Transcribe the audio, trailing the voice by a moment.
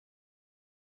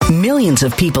Millions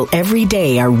of people every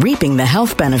day are reaping the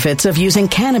health benefits of using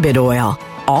cannabis oil,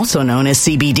 also known as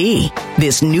CBD.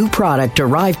 This new product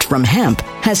derived from hemp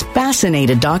has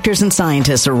fascinated doctors and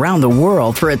scientists around the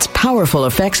world for its powerful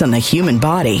effects on the human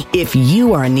body. If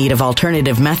you are in need of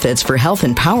alternative methods for health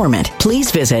empowerment, please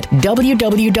visit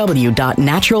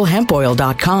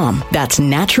www.naturalhempoil.com. That's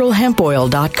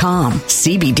naturalhempoil.com.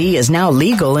 CBD is now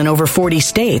legal in over 40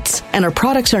 states, and our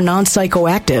products are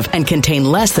non-psychoactive and contain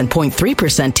less than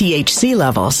 0.3% THC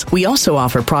levels. We also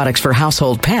offer products for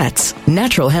household pets.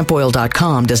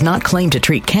 Naturalhempoil.com does not claim to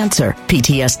treat cancer,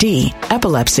 PTSD,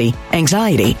 epilepsy,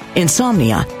 anxiety,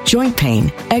 insomnia, joint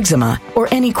pain, eczema, or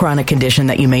any chronic condition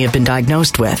that you may have been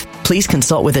diagnosed with. Please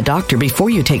consult with a doctor before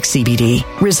you take CBD.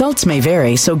 Results may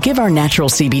vary, so give our natural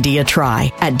CBD a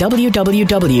try at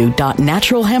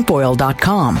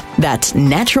www.naturalhempoil.com. That's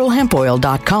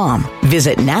naturalhempoil.com.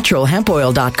 Visit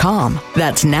naturalhempoil.com.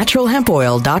 That's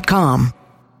naturalhempoil.com.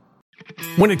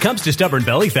 When it comes to stubborn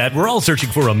belly fat, we're all searching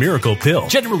for a miracle pill.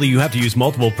 Generally, you have to use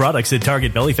multiple products that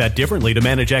target belly fat differently to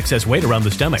manage excess weight around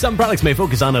the stomach. Some products may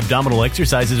focus on abdominal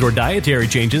exercises or dietary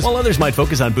changes, while others might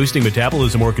focus on boosting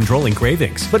metabolism or controlling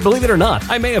cravings. But believe it or not,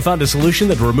 I may have found a solution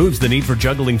that removes the need for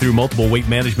juggling through multiple weight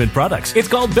management products. It's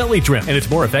called Belly Trim, and it's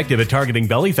more effective at targeting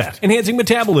belly fat, enhancing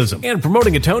metabolism, and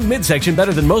promoting a toned midsection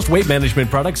better than most weight management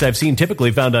products I've seen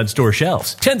typically found on store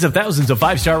shelves. Tens of thousands of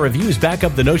 5-star reviews back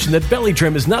up the notion that Belly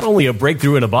Trim is not only a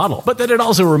breakthrough in a bottle, but that it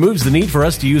also removes the need for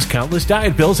us to use countless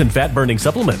diet pills and fat-burning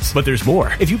supplements. But there's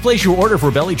more. If you place your order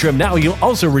for Belly Trim now, you'll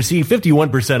also receive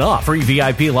 51% off, free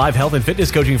VIP live health and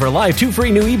fitness coaching for life, 2 free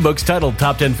new ebooks titled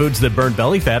Top 10 Foods That Burn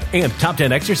Belly Fat and Top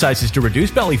 10 Exercises to Reduce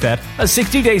Belly Fat, a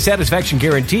 60-day satisfaction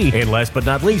guarantee, and last but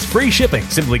not least, free shipping.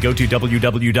 Simply go to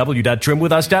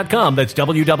www.trimwithus.com. That's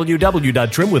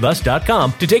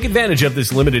www.trimwithus.com to take advantage of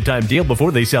this limited time deal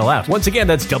before they sell out. Once again,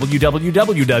 that's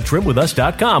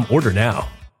www.trimwithus.com. Order now.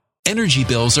 Energy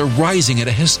bills are rising at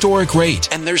a historic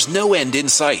rate, and there's no end in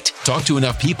sight. Talk to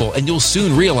enough people, and you'll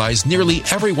soon realize nearly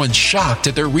everyone's shocked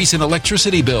at their recent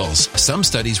electricity bills. Some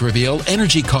studies reveal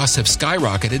energy costs have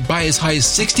skyrocketed by as high as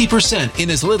 60%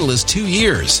 in as little as 2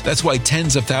 years. That's why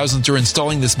tens of thousands are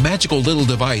installing this magical little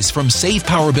device from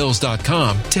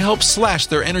SavePowerBills.com to help slash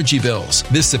their energy bills.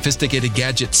 This sophisticated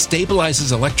gadget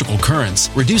stabilizes electrical currents,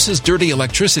 reduces dirty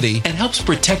electricity, and helps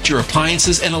protect your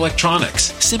appliances and electronics.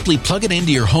 Simply plug it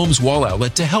into your home's wall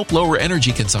outlet to help lower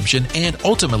energy consumption and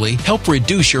ultimately help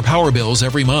reduce your power bills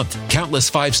every month.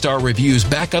 Countless 5-star reviews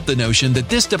back up the notion that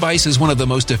this device is one of the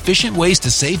most efficient ways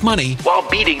to save money while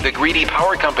beating the greedy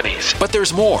power companies. But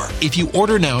there's more. If you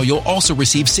order now, you'll also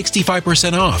receive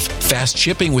 65% off, fast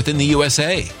shipping within the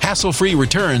USA, hassle-free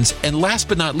returns, and last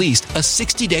but not least, a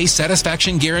 60-day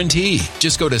satisfaction guarantee.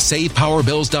 Just go to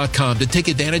SavePowerBills.com to take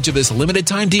advantage of this limited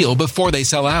time deal before they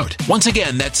sell out. Once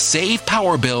again, that's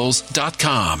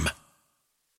SavePowerBills.com.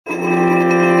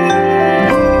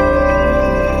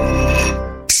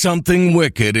 Something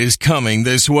wicked is coming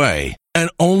this way,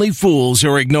 and only fools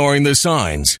are ignoring the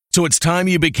signs. So it's time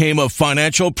you became a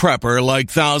financial prepper like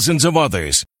thousands of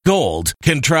others. Gold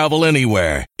can travel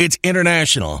anywhere. It's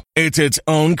international. It's its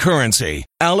own currency.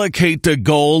 Allocate to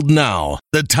gold now,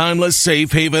 the timeless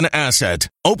safe haven asset.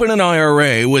 Open an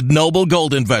IRA with Noble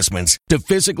Gold Investments to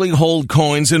physically hold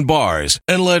coins and bars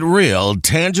and let real,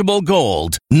 tangible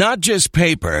gold, not just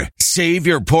paper, save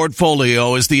your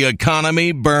portfolio as the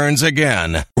economy burns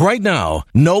again. Right now,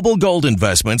 Noble Gold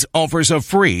Investments offers a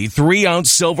free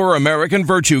 3-ounce silver American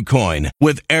Virtue coin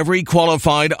with every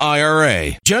qualified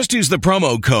IRA. Just use the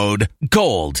promo code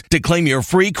GOLD to claim your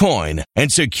free coin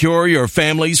and secure your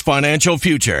family's financial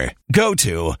future. Go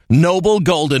to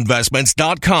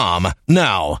noblegoldinvestments.com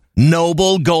now.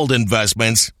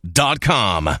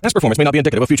 noblegoldinvestments.com. Past performance may not be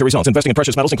indicative of future results. Investing in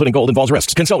precious metals, including gold, involves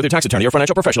risks. Consult with your tax attorney or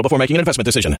financial professional before making an investment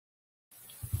decision.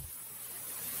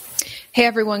 Hey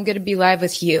everyone, good to be live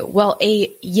with you. Well, a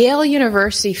Yale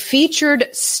University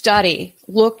featured study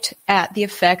looked at the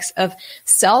effects of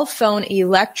cell phone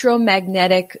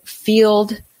electromagnetic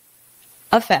field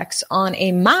effects on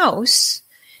a mouse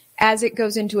as it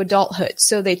goes into adulthood.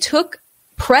 So they took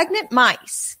pregnant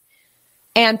mice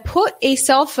and put a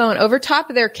cell phone over top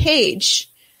of their cage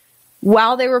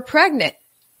while they were pregnant.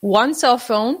 One cell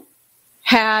phone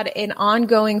had an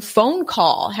ongoing phone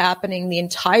call happening the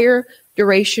entire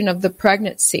duration of the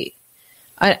pregnancy.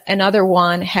 Another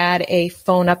one had a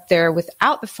phone up there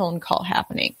without the phone call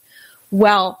happening.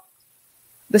 Well,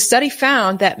 the study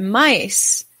found that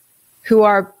mice who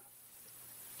are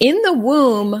in the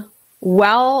womb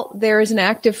while there is an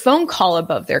active phone call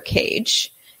above their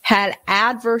cage had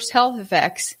adverse health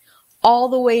effects all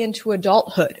the way into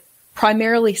adulthood,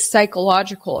 primarily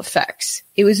psychological effects.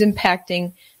 It was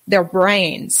impacting their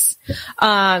brains.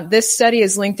 This study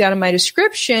is linked down in my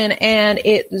description, and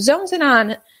it zones in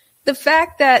on the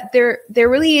fact that there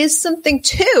really is something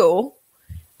to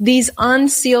these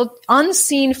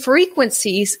unseen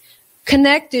frequencies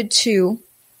connected to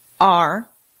our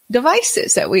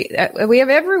devices that we have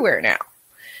everywhere now.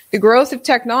 The growth of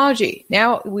technology.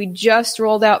 Now, we just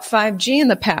rolled out 5G in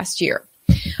the past year.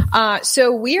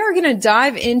 So we are going to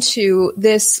dive into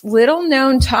this little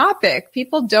known topic.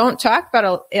 People don't talk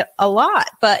about it a lot,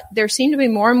 but there seem to be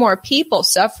more and more people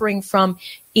suffering from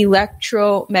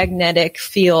electromagnetic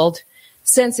field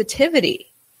sensitivity.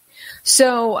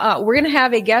 So we're going to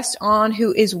have a guest on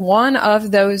who is one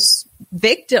of those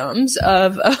victims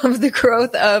of the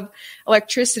growth of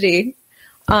electricity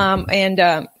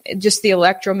and just the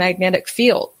electromagnetic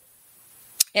field.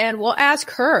 And we'll ask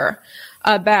her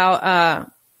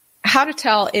about how to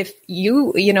tell if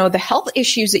the health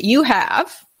issues that you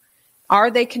have,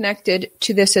 are they connected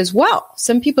to this as well?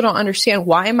 Some people don't understand,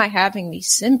 why am I having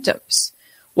these symptoms?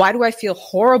 Why do I feel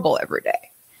horrible every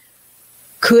day?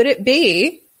 Could it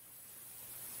be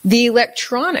the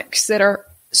electronics that are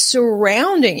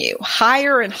surrounding you,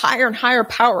 higher and higher and higher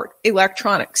powered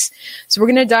electronics? So we're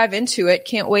going to dive into it.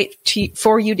 Can't wait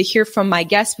for you to hear from my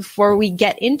guest. Before we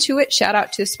get into it, shout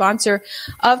out to the sponsor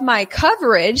of my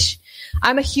coverage.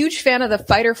 I'm a huge fan of the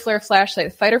Fighter Flare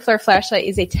flashlight. The Fighter Flare flashlight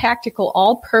is a tactical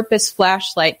all-purpose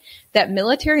flashlight that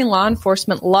military and law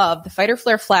enforcement love. The Fighter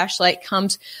Flare flashlight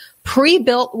comes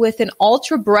pre-built with an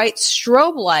ultra-bright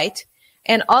strobe light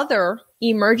and other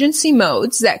emergency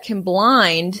modes that can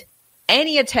blind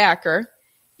any attacker.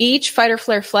 Each Fighter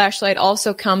Flare flashlight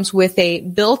also comes with a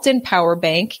built-in power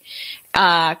bank,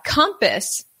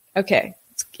 compass. Okay,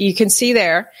 you can see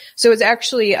there. So it's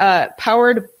actually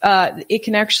powered. It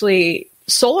can actually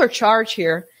solar charge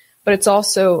here, but it's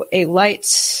also a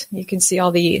light. You can see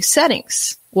all the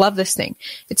settings. Love this thing.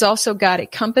 It's also got a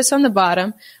compass on the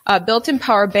bottom, built-in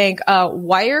power bank,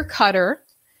 wire cutter,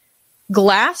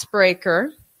 glass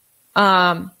breaker,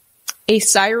 a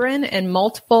siren, and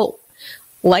multiple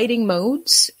lighting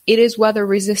modes. It is weather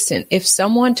resistant. If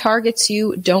someone targets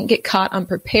you, don't get caught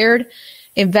unprepared.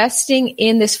 Investing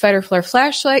in this Fighter Flare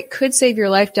flashlight could save your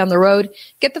life down the road.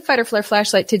 Get the Fighter Flare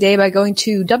flashlight today by going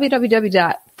to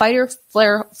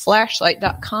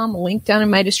www.fighterflareflashlight.com, link down in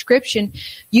my description.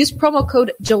 Use promo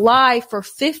code July for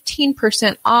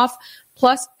 15% off,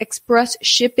 plus express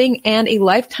shipping and a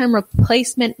lifetime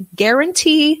replacement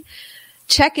guarantee.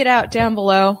 Check it out down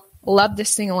below. Love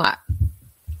this thing a lot.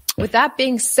 With that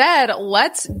being said,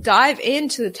 let's dive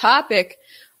into the topic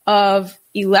of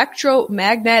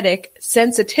electromagnetic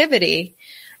sensitivity.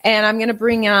 And I'm going to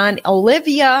bring on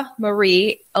Olivia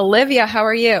Marie. Olivia, how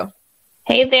are you?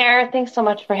 Hey there. Thanks so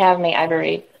much for having me,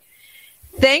 Ivory.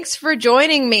 Thanks for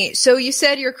joining me. So you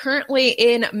said you're currently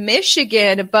in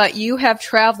Michigan, but you have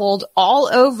traveled all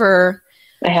over.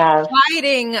 I have.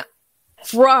 Hiding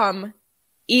from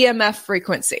EMF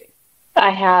frequency.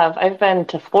 I have. I've been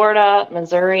to Florida,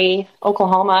 Missouri,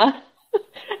 Oklahoma.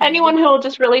 Anyone who will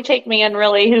just really take me in,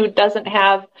 really, who doesn't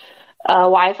have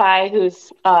Wi-Fi,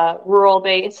 who's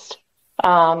rural-based,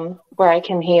 where I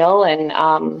can heal.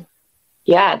 And,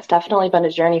 yeah, it's definitely been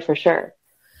a journey for sure.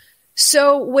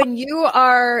 So when you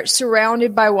are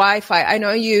surrounded by Wi-Fi, I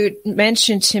know you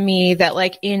mentioned to me that,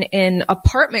 like, in an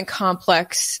apartment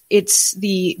complex, it's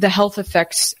the health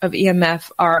effects of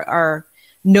EMF are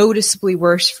noticeably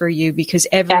worse for you because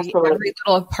every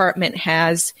little apartment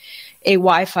has a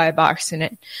Wi-Fi box in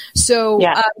it. So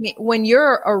when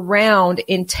you're around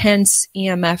intense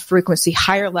EMF frequency,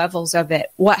 higher levels of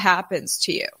it, what happens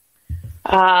to you?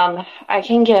 I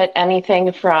can get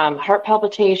anything from heart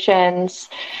palpitations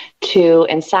to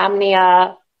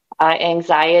insomnia,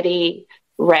 anxiety,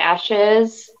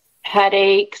 rashes,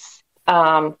 headaches,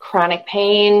 chronic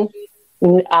pain.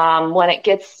 When it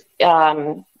gets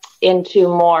into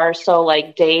more so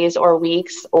like days or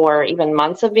weeks or even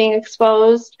months of being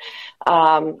exposed,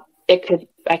 I could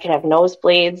have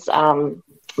nosebleeds.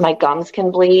 My gums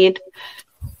can bleed.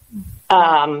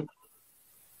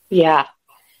 Yeah.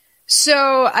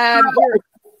 So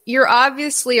you're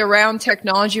obviously around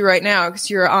technology right now because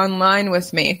you're online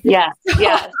with me. Yes.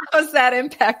 Yes. How's that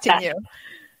impacting you?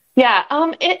 Yeah.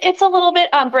 It's a little bit,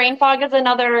 brain fog is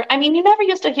another, I mean, you never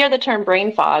used to hear the term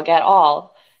brain fog at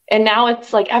all. And now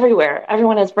it's like everywhere.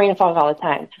 Everyone has brain fog all the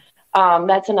time.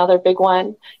 That's another big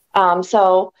one.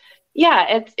 So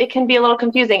yeah, it can be a little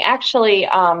confusing. Actually,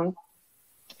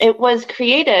 it was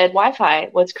created, Wi-Fi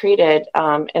was created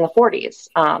in the 40s.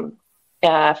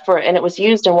 And it was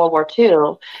used in World War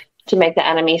II to make the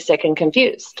enemy sick and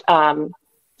confused.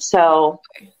 So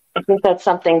I think that's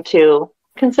something to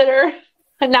consider.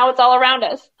 And now it's all around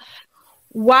us.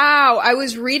 Wow. I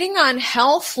was reading on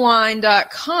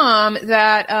healthline.com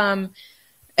that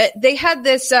they had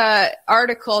this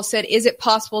article said, is it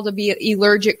possible to be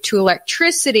allergic to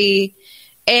electricity?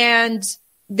 And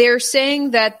they're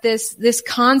saying that this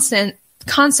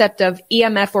concept of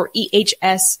EMF or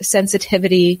EHS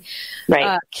sensitivity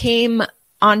came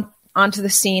onto the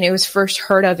scene. It was first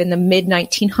heard of in the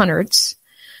mid-1900s.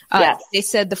 Yes. They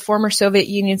said the former Soviet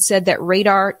Union said that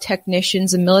radar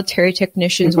technicians and military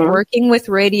technicians working with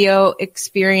radio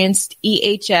experienced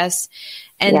EHS,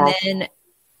 and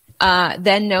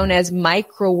then known as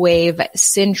microwave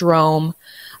syndrome.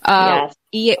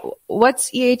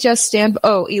 What's EHS stand?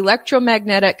 Oh,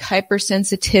 electromagnetic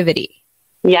hypersensitivity.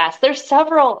 Yes, there's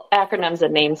several acronyms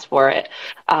and names for it.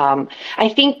 I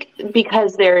think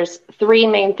because there's three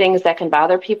main things that can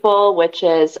bother people, which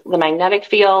is the magnetic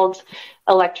field,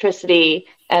 electricity,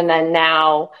 and then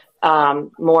now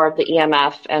more of the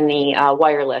EMF and the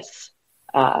wireless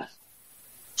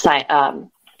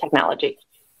technology.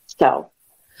 So,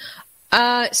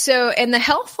 and the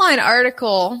Healthline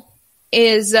article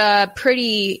is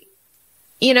pretty.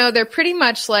 They're pretty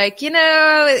much like,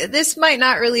 this might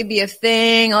not really be a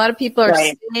thing. A lot of people are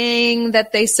saying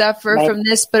that they suffer from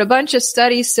this, but a bunch of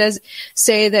studies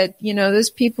say that,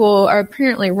 those people are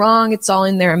apparently wrong. It's all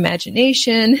in their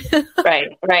imagination.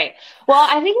 Right. Well,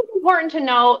 I think it's important to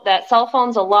note that cell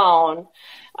phones alone,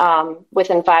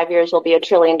 within 5 years, will be $1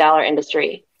 trillion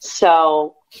industry.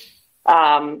 So,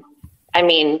 the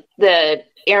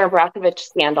Aaron Brockovich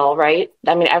scandal, right?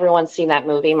 Everyone's seen that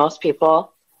movie, most people.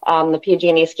 The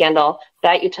PG&E scandal,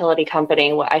 that utility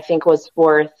company, I think, was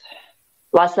worth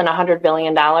less than $100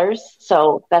 billion.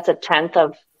 So that's a tenth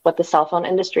of what the cell phone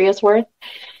industry is worth.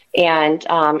 And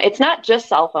it's not just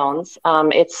cell phones.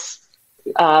 It's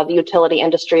the utility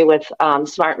industry with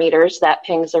smart meters that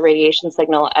pings a radiation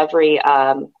signal every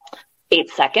 8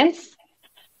 seconds.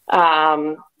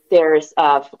 There's,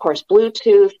 of course,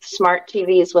 Bluetooth, smart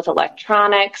TVs with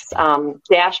electronics,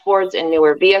 dashboards in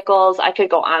newer vehicles. I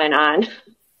could go on and on.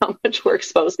 How much we're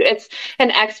exposed to. It's an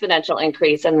exponential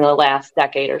increase in the last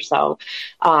decade or so.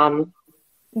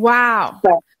 Wow.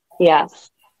 But, yes.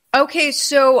 Okay,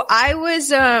 so I was,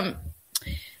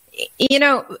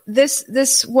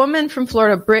 this woman from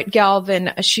Florida, Britt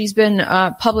Galvin, she's been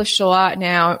published a lot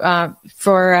now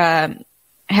for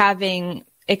having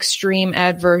extreme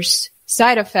adverse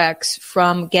side effects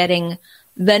from getting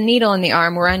the needle in the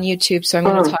arm. We're on YouTube, so I'm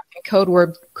going to talk in code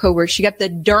word. She got the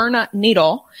Derna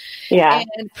needle. Yeah.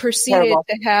 And proceeded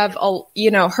to have,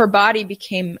 her body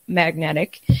became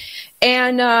magnetic.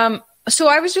 And so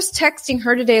I was just texting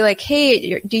her today, like,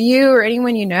 hey, do you or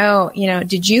anyone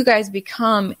did you guys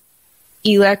become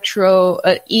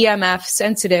EMF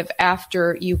sensitive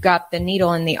after you got the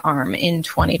needle in the arm in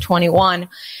 2021?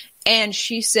 And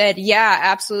she said, yeah,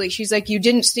 absolutely. She's like, you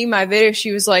didn't see my video.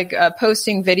 She was like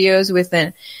posting videos with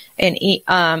an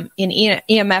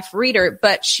EMF reader,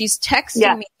 but she's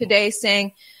texting me today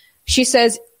saying, she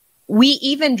says, we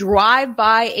even drive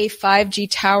by a 5G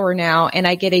tower now, and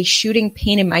I get a shooting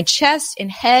pain in my chest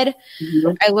and head.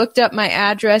 Mm-hmm. I looked up my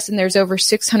address, and there's over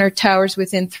 600 towers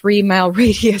within 3-mile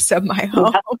radius of my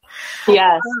home.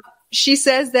 Yes. She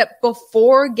says that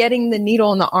before getting the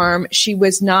needle in the arm, she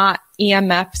was not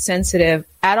EMF sensitive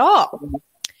at all.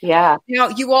 Yeah. Now,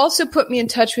 you also put me in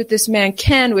touch with this man,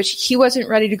 Ken, which he wasn't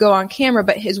ready to go on camera,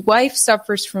 but his wife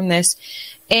suffers from this.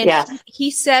 And he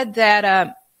said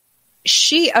that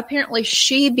she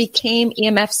became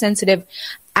EMF sensitive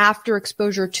after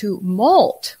exposure to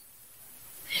mold.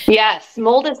 Yes,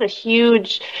 mold is a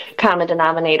huge common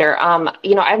denominator. I've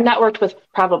networked with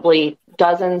probably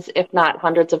dozens, if not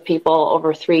hundreds of people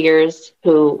over 3 years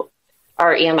who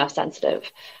are EMF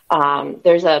sensitive.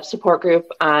 There's a support group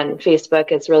on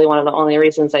Facebook. It's really one of the only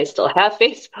reasons I still have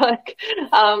Facebook,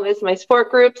 is my support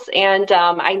groups. And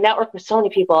I network with so many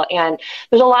people, and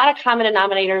there's a lot of common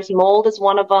denominators. Mold is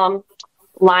one of them.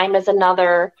 Lyme is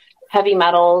another. Heavy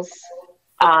metals.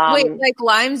 Wait, like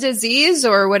Lyme disease,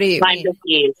 or what do you mean? Lyme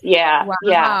disease, yeah. Wow.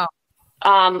 Yeah.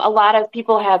 A lot of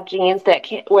people have genes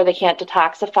where they can't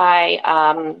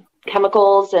detoxify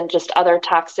chemicals and just other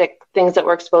toxic things that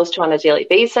we're exposed to on a daily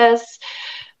basis.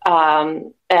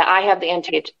 I have the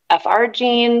anti-FR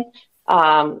gene,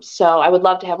 so I would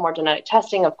love to have more genetic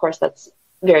testing. Of course, that's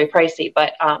very pricey,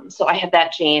 but so I have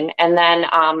that gene. And then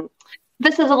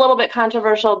this is a little bit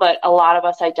controversial, but a lot of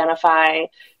us identify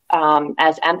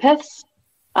as empaths.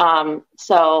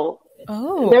 So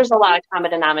there's a lot of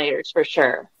common denominators for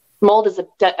sure. Mold is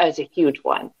a huge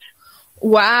one.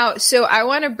 Wow. So I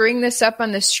want to bring this up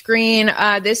on the screen.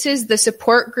 This is the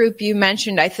support group you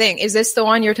mentioned, I think. Is this the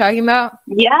one you're talking about?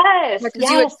 Yes. Because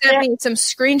you had sent me some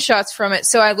screenshots from it,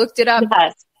 so I looked it up.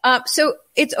 Yes. So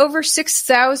it's over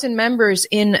 6,000 members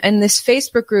in this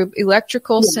Facebook group,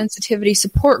 Electrical Sensitivity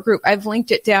Support Group. I've linked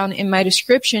it down in my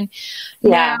description.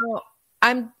 Yeah.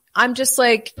 Now, I'm just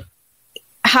like,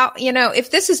 how, if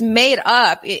this is made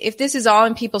up, if this is all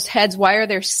in people's heads, why are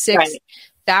there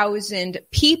 6,000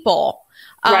 people?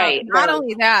 Not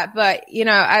only that, but,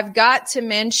 I've got to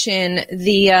mention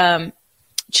the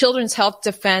Children's Health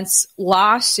Defense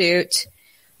lawsuit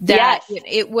that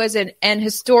it was an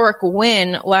historic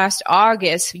win last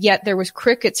August, yet there was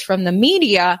crickets from the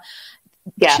media.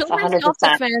 Yes, Children's 100%. Health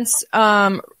Defense,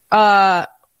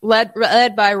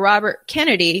 led by Robert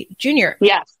Kennedy Jr.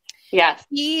 Yes.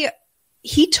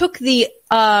 He took the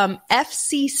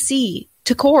FCC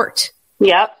to court.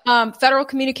 Yep. Federal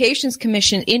Communications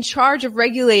Commission, in charge of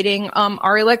regulating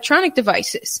our electronic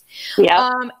devices.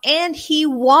 Yep. And he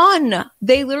won.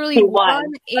 They literally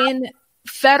won in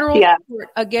federal court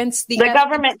against the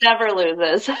government never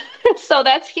loses. So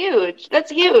that's huge. I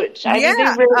mean, they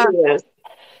really lose.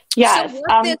 Yes. So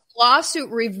what this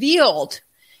lawsuit revealed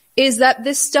is that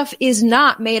this stuff is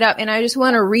not made up. And I just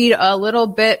want to read a little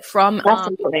bit from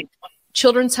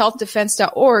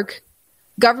children'shealthdefense.org.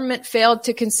 Government failed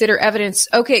to consider evidence.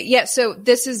 Okay, yeah, so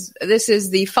this is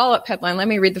the follow-up headline. Let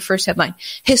me read the first headline.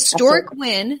 Historic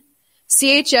win.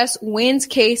 CHS wins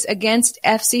case against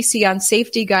FCC on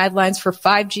safety guidelines for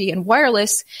 5G and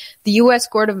wireless. The U.S.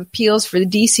 Court of Appeals for the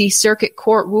D.C. Circuit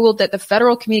Court ruled that the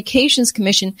Federal Communications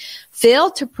Commission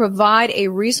failed to provide a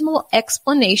reasonable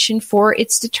explanation for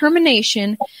its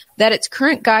determination that its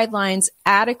current guidelines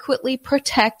adequately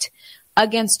protect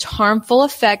against harmful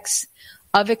effects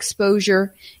of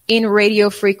exposure in radio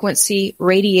frequency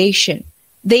radiation.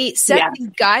 They set these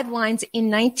guidelines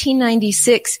in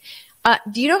 1996.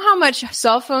 Do you know how much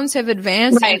cell phones have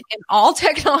advanced and all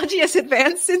technology has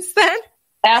advanced since then?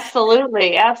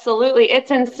 Absolutely.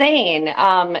 It's insane.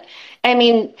 I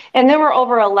mean, and there were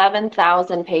over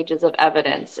 11,000 pages of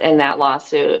evidence in that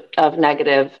lawsuit of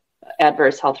negative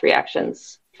adverse health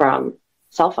reactions from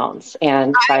cell phones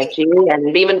and 5G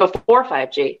and even before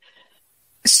 5G.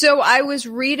 So I was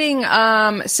reading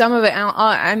some of it.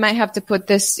 I might have to put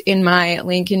this in my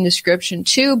link in description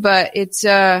too, but it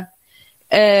says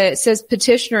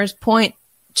petitioners point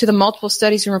to the multiple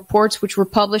studies and reports which were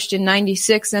published in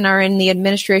 96 and are in the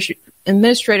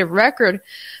administrative record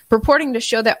purporting to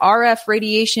show that RF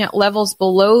radiation at levels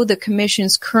below the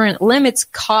commission's current limits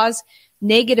cause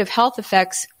negative health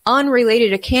effects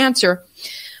unrelated to cancer.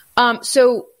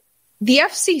 So the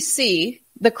FCC,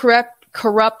 the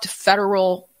corrupt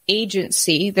federal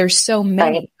agency. There's so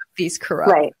many of these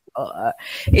corrupt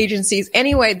agencies.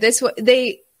 Anyway,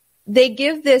 they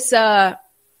give this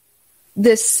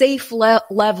safe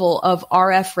level of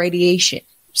RF radiation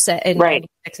set in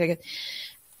 96 seconds.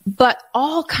 But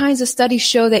all kinds of studies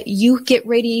show that you get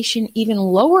radiation even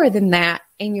lower than that,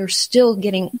 and you're still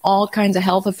getting all kinds of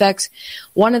health effects.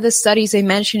 One of the studies they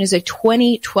mentioned is a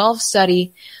 2012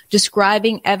 study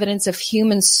describing evidence of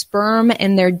human sperm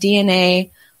and their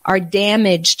DNA are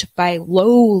damaged by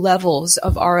low levels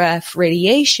of RF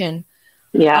radiation.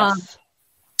 Yes.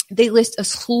 They list a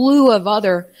slew of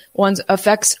other ones,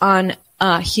 effects on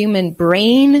human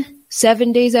brain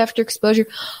 7 days after exposure,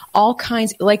 all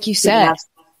kinds, like you said. Yes.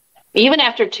 Even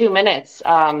after 2 minutes,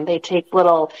 they take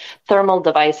little thermal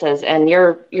devices and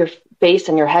your face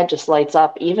and your head just lights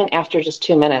up even after just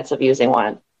 2 minutes of using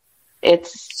one.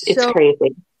 It's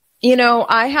crazy.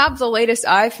 I have the latest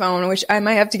iPhone, which I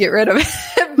might have to get rid of,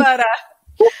 but,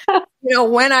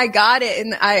 when I got it,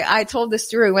 and I told this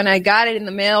story, when I got it in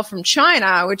the mail from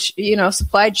China, which,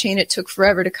 supply chain, it took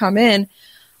forever to come in.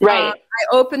 Right. I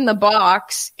opened the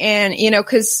box and,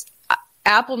 cause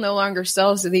Apple no longer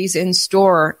sells these in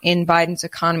store in Biden's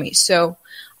economy. So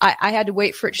I had to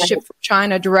wait for it to ship from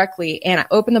China directly. And I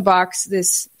opened the box.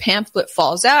 This pamphlet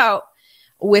falls out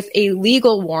with a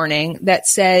legal warning that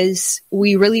says,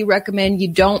 we really recommend you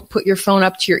don't put your phone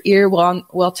up to your ear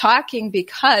while talking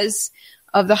because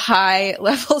of the high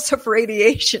levels of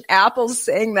radiation. Apple's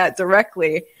saying that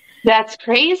directly. That's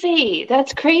crazy.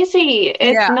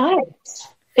 It's nuts.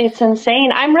 It's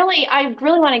insane. I really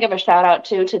want to give a shout out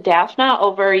to Daphna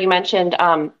over, you mentioned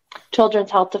Children's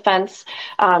Health Defense.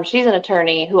 She's an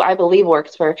attorney who I believe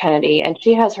works for Kennedy, and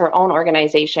she has her own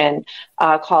organization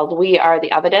called We Are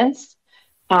the Evidence.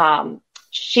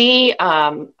 She,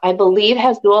 I believe,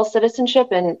 has dual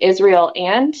citizenship in Israel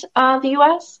and the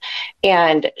U.S.,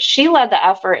 and she led the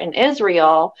effort in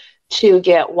Israel to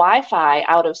get Wi-Fi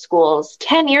out of schools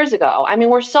 10 years ago. I mean,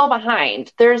 we're so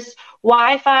behind. There's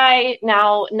Wi-Fi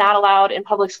now not allowed in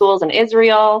public schools in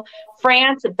Israel.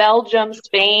 France, Belgium,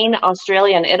 Spain,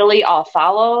 Australia, and Italy all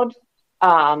followed,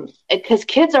 because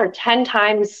kids are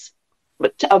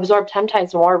absorb 10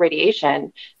 times more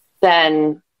radiation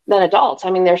than adults. I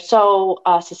mean, they're so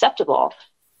susceptible,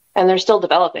 and they're still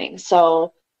developing.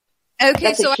 So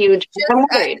that's a huge. I'm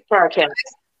worried for our kids.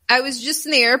 I was just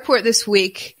in the airport this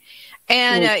week,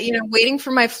 and waiting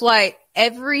for my flight.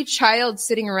 Every child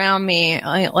sitting around me,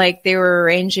 like they were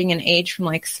ranging in age from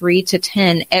like 3 to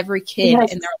 10. Every kid, and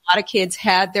there were a lot of kids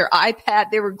had their iPad.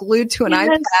 They were glued to an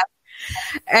iPad,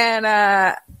 and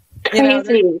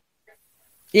crazy.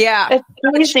 Yeah, it's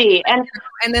crazy, and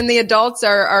then the adults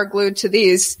are glued to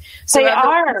these. So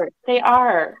they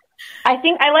are. I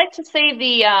think I like to say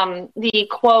the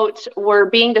quote, "We're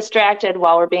being distracted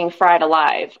while we're being fried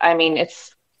alive." I mean,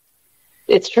 it's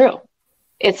true.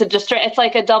 It's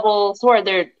like a double sword.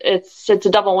 It's a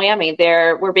double whammy.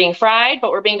 We're being fried, but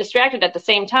we're being distracted at the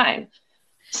same time.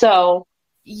 So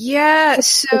yeah, it's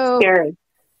scary.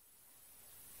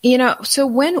 So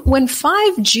when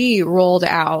 5G rolled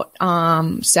out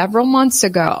several months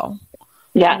ago,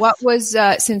 yes. What was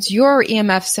since you're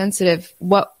EMF sensitive,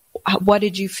 what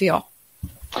did you feel?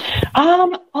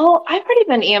 Well, I've already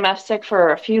been EMF sick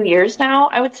for a few years now.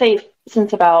 I would say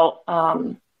since about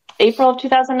April of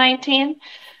 2019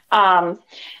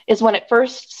 is when it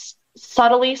first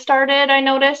subtly started, I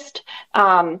noticed.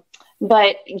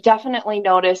 But definitely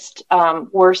noticed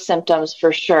worse symptoms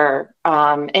for sure.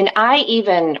 And I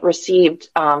even received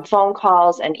phone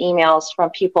calls and emails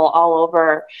from people all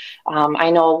over.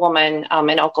 I know a woman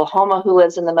in Oklahoma who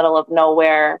lives in the middle of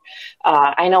nowhere.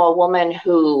 I know a woman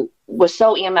who was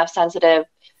so EMF sensitive,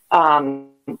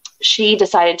 she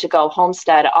decided to go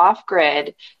homestead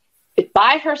off-grid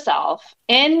by herself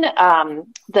in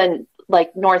the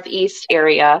Northeast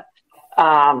area.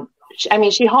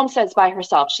 She homesteads by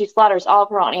herself. She slaughters all of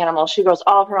her own animals. She grows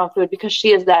all of her own food because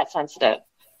she is that sensitive.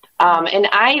 And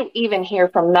I even hear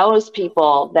from those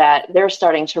people that they're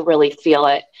starting to really feel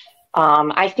it.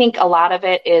 I think a lot of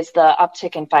it is the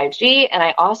uptick in 5G. And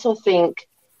I also think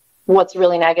what's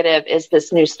really negative is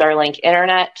this new Starlink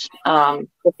internet,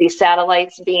 with these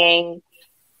satellites being,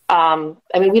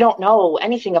 we don't know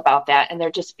anything about that. And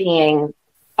they're just being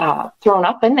thrown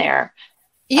up in there.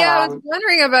 Yeah, I was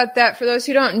wondering about that. For those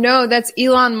who don't know, that's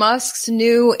Elon Musk's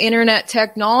new internet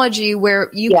technology where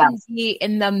you can be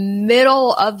in the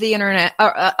middle of the internet,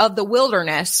 of the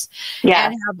wilderness, and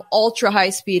have ultra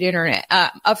high speed internet.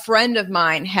 A friend of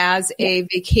mine has a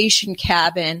vacation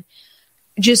cabin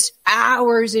just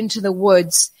hours into the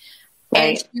woods.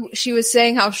 Right. And she was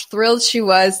saying how thrilled she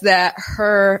was that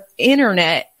her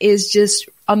internet is just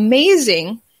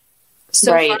amazing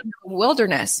so far in the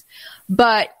wilderness.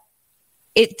 But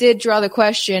it did draw the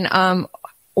question,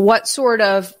 what sort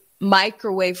of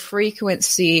microwave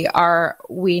frequency are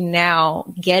we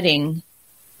now getting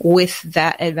with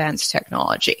that advanced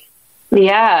technology?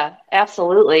 Yeah,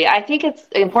 absolutely. I think it's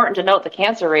important to note the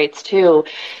cancer rates, too,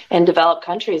 in developed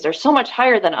countries are so much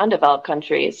higher than undeveloped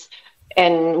countries.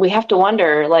 And we have to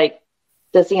wonder,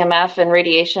 does EMF and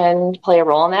radiation play a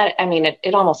role in that? I mean,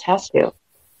 it almost has to.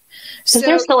 Because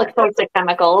they're still exposed to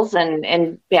chemicals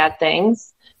and bad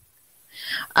things.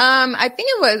 I think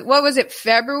it was,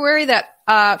 February that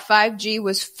 5G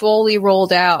was fully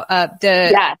rolled out.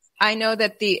 I know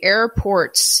that the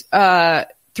airports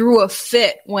threw a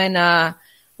fit when the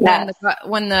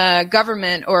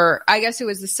government, or I guess it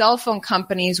was the cell phone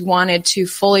companies, wanted to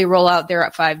fully roll out their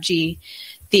 5G.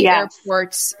 The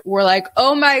airports were like,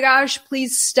 oh my gosh,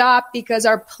 please stop because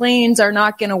our planes are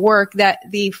not going to work. That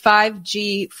the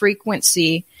 5G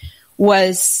frequency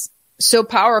was so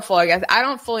powerful, I guess. I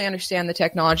don't fully understand the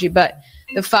technology, but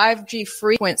the 5G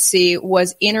frequency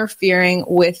was interfering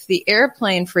with the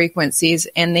airplane frequencies,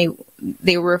 and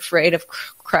they were afraid of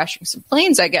crashing some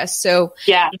planes, I guess. So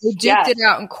they duked it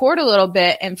out in court a little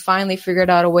bit and finally figured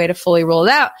out a way to fully roll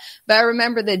it out. But I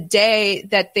remember the day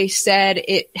that they said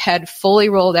it had fully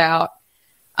rolled out.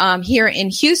 Here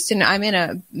in Houston, I'm in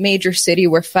a major city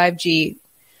where 5G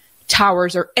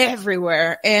towers are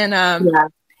everywhere. And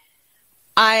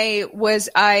I was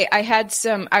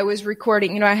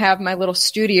recording, I have my little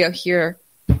studio here.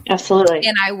 Absolutely.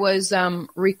 And I was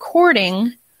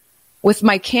recording with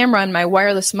my camera and my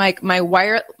wireless mic. My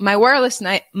wireless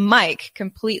mic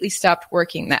completely stopped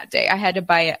working that day. I had to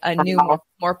buy a new,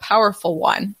 more powerful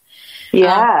one.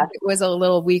 Yeah. It was a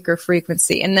little weaker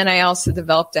frequency. And then I also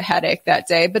developed a headache that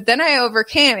day, but then I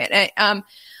overcame it.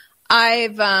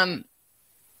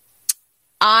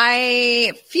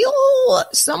 I feel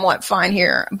somewhat fine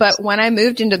here, but when I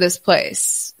moved into this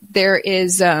place, there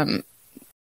is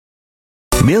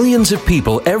Millions of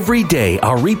people every day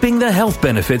are reaping the health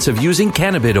benefits of using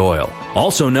cannabis oil,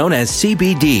 also known as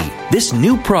CBD. This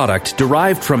new product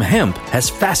derived from hemp has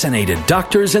fascinated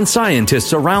doctors and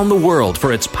scientists around the world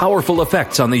for its powerful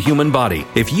effects on the human body.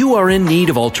 If you are in need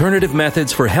of alternative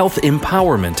methods for health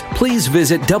empowerment, please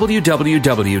visit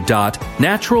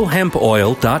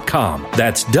www.naturalhempoil.com.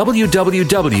 That's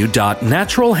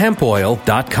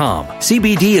www.naturalhempoil.com.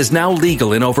 CBD is now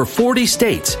legal in over 40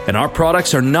 states, and our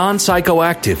products are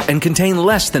non-psychoactive and contain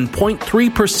less than 0.3%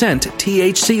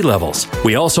 THC levels.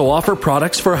 We also offer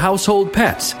products for household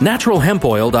pets.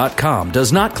 NaturalHempOil.com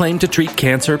does not claim to treat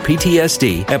cancer,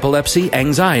 PTSD, epilepsy,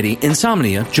 anxiety,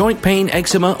 insomnia, joint pain,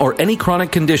 eczema, or any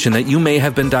chronic condition that you may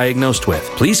have been diagnosed with.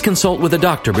 Please consult with a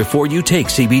doctor before you take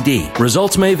CBD.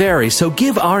 Results may vary, so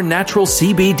give our natural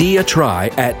CBD a try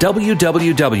at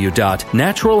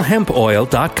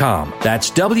www.naturalhempoil.com.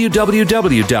 That's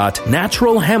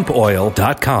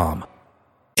www.naturalhempoil.com.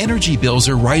 Energy bills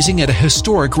are rising at a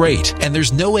historic rate, and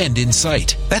there's no end in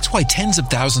sight. That's why tens of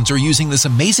thousands are using this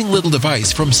amazing little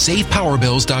device from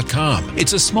SavePowerBills.com.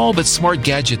 It's a small but smart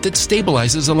gadget that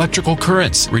stabilizes electrical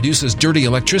currents, reduces dirty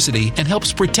electricity, and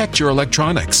helps protect your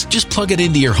electronics. Just plug it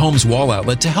into your home's wall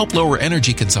outlet to help lower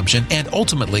energy consumption and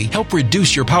ultimately help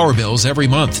reduce your power bills every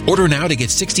month. Order now to get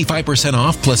 65%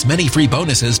 off plus many free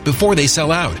bonuses before they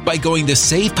sell out by going to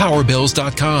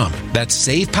SavePowerBills.com. That's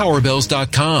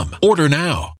SavePowerBills.com. Order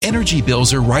now. Energy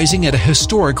bills are rising at a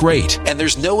historic rate, and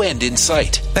there's no end in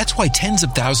sight. That's why tens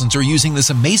of thousands are using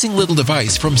this amazing little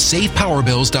device from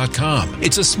SavePowerBills.com.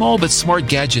 It's a small but smart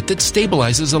gadget that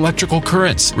stabilizes electrical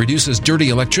currents, reduces dirty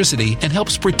electricity, and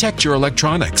helps protect your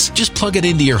electronics. Just plug it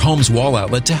into your home's wall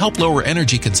outlet to help lower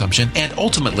energy consumption and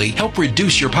ultimately help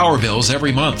reduce your power bills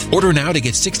every month. Order now to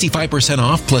get 65%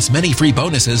 off plus many free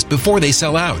bonuses before they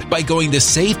sell out by going to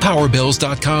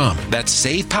SavePowerBills.com. That's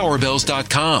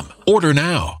SavePowerBills.com. Order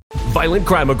now. Violent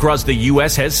crime across the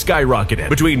U.S. has skyrocketed.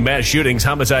 Between mass shootings,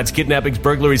 homicides, kidnappings,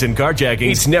 burglaries, and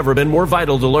carjackings, it's never been more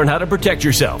vital to learn how to protect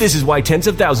yourself. This is why tens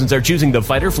of thousands are choosing the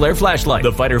Fighter Flare flashlight.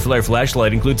 The Fighter Flare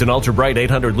flashlight includes an ultra-bright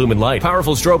 800 lumen light,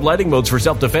 powerful strobe lighting modes for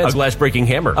self-defense, a glass-breaking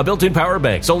hammer, a built-in power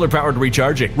bank, solar-powered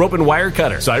recharging, rope and wire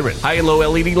cutter, siren, high and low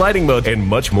LED lighting mode, and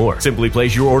much more. Simply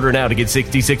place your order now to get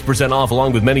 66% off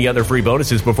along with many other free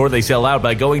bonuses before they sell out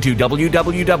by going to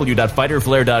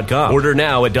www.fighterflare.com. Order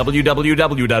now at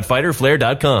www.fighterflare.com.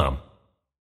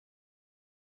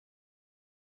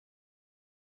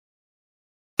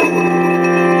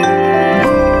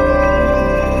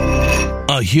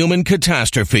 A human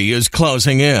catastrophe is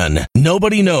closing in.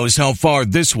 Nobody knows how far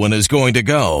this one is going to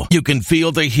go. You can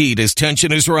feel the heat as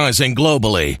tension is rising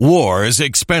globally. War is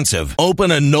expensive.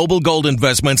 Open a Noble Gold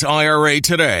Investments IRA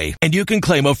today, and you can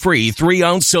claim a free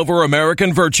 3-ounce silver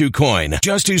American Virtue coin.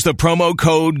 Just use the promo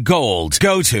code GOLD.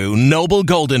 Go to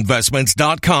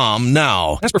noblegoldinvestments.com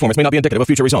now. Past performance may not be indicative of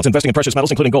future results. Investing in precious metals,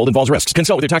 including gold, involves risks.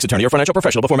 Consult with your tax attorney or financial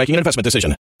professional before making an investment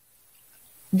decision.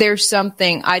 There's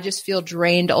something, I just feel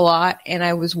drained a lot, and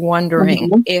I was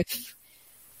wondering if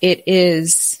it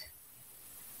is,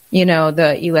 the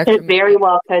electromagnetic. It very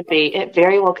well could be. It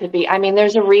very well could be. I mean,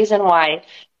 there's a reason why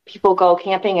people go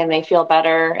camping and they feel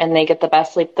better and they get the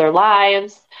best sleep of their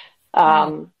lives.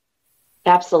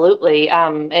 Absolutely.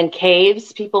 In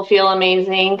caves, people feel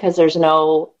amazing because there's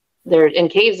no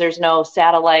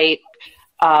satellite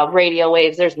radio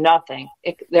waves. There's nothing.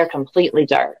 They're completely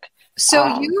dark.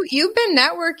 So you've been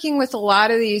networking with a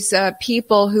lot of these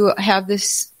people who have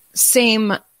this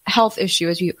same health issue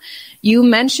as you. You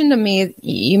mentioned to me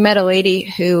you met a lady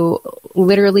who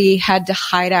literally had to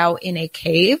hide out in a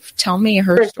cave. Tell me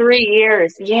her for story. 3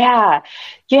 years. Yeah.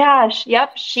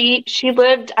 Yep. She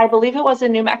lived, I believe it was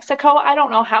in New Mexico. I don't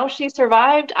know how she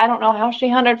survived. I don't know how she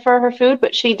hunted for her food,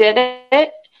 but she did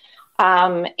it.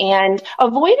 And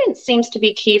avoidance seems to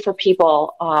be key for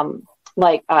people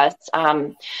like us.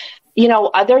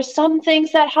 There's some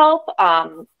things that help.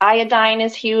 Iodine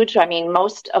is huge. I mean,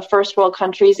 most of first world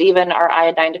countries even are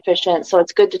iodine deficient, so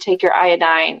it's good to take your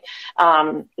iodine.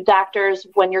 Doctors,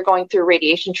 when you're going through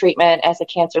radiation treatment as a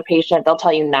cancer patient, they'll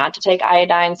tell you not to take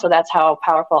iodine, so that's how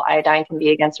powerful iodine can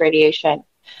be against radiation.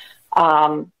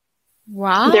 Wow.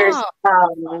 There's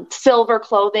silver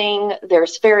clothing.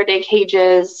 There's Faraday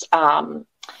cages.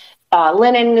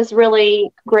 Linen is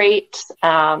really great.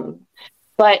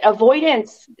 But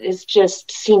avoidance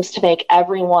seems to make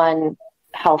everyone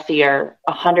healthier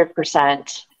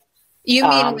 100%. You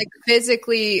mean like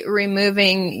physically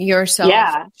removing yourself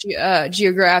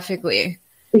geographically?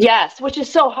 Yes, which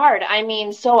is so hard. I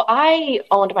mean, so I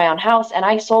owned my own house and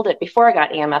I sold it before I got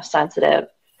EMF sensitive.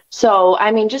 So,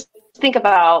 I mean, just think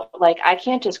about, I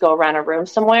can't just go rent a room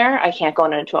somewhere. I can't go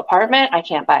into an apartment. I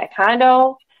can't buy a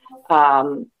condo.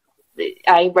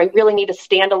 I really need a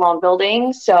standalone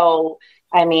building. So,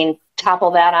 I mean,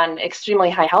 topple that on extremely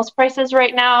high house prices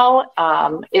right now.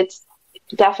 It's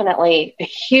definitely a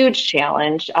huge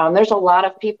challenge. There's a lot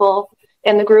of people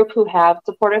in the group who have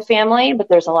supportive family, but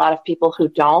there's a lot of people who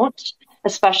don't,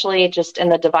 especially just in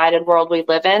the divided world we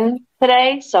live in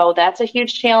today. So that's a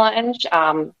huge challenge.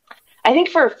 I think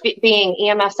for being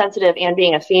EMF sensitive and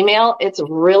being a female, it's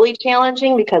really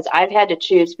challenging because I've had to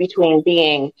choose between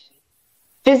being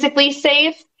physically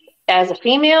safe as a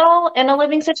female in a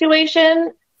living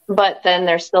situation, but then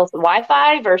there's still the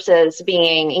Wi-Fi versus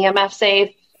being EMF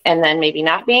safe and then maybe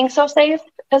not being so safe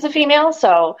as a female.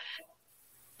 So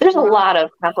there's a lot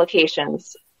of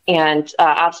complications and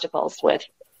obstacles with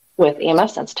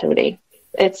EMF sensitivity.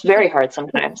 It's very hard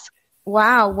sometimes.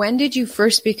 Wow. When did you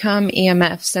first become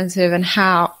EMF sensitive and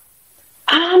how?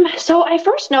 So I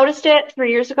first noticed it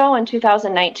 3 years ago in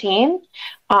 2019.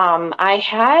 I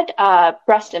had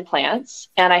breast implants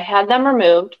and I had them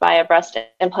removed by a breast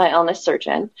implant illness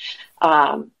surgeon.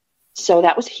 So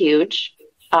that was huge.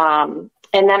 And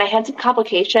then I had some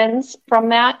complications from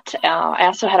that. I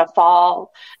also had a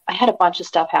fall. I had a bunch of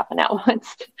stuff happen at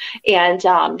once. And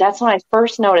that's when I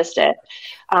first noticed it.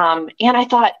 And I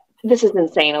thought, this is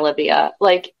insane, Olivia.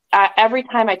 Like every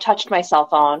time I touched my cell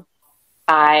phone,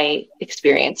 I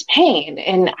experienced pain.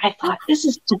 And I thought, this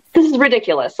is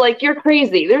ridiculous. Like, you're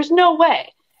crazy. There's no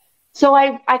way. So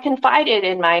I confided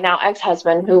in my now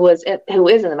ex-husband who is in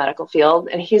the medical field.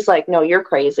 And he's like, no, you're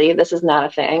crazy. This is not a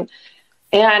thing.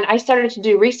 And I started to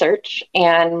do research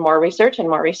and more research and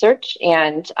more research.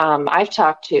 And I've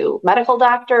talked to medical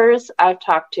doctors. I've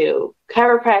talked to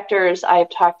chiropractors.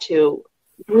 I've talked to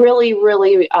really,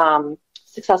 really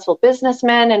successful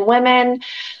businessmen and women.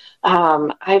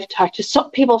 I've talked to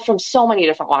people from so many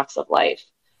different walks of life.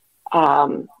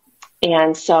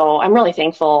 And so I'm really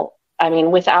thankful. I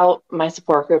mean, without my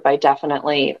support group, I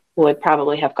definitely would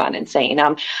probably have gone insane.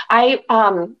 I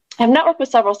have networked with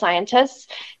several scientists,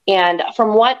 and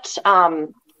from what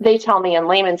they tell me in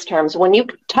layman's terms, when you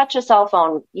touch a cell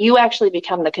phone, you actually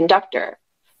become the conductor.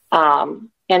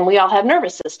 And we all have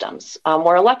nervous systems.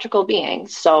 We're electrical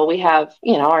beings. So we have,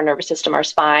 our nervous system, our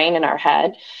spine, and our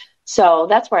head. So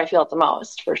that's where I feel it the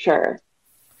most, for sure.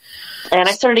 And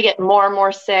I started to get more and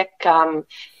more sick.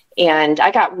 And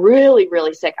I got really,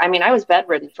 really sick. I mean, I was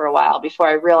bedridden for a while before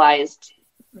I realized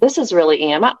this is really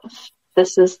EMF.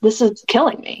 This is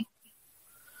killing me.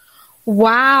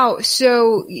 Wow.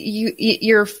 So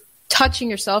you're touching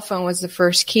your cell phone was the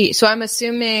first key. So I'm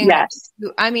assuming, yes.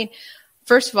 I mean,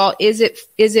 first of all, is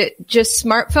it just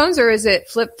smartphones or is it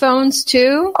flip phones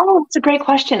too? Oh, it's a great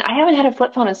question. I haven't had a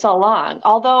flip phone in so long.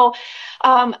 Although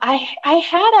I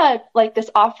had this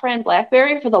off-brand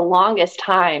BlackBerry for the longest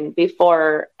time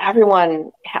before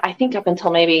everyone, I think up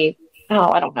until maybe,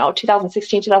 I don't know,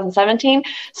 2016, 2017.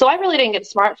 So I really didn't get a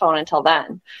smartphone until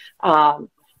then.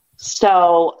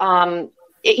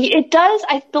 It does,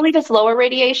 I believe it's lower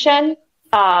radiation.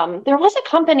 There was a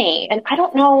company, and I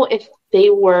don't know if they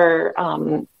were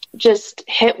just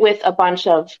hit with a bunch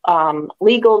of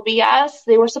legal BS.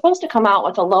 They were supposed to come out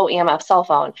with a low EMF cell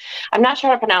phone. I'm not sure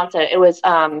how to pronounce it. It was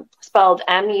spelled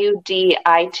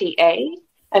MUDITA.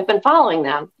 I've been following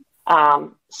them.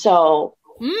 I've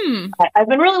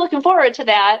been really looking forward to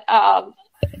that.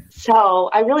 So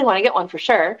I really want to get one for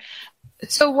sure.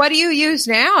 So what do you use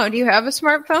now? Do you have a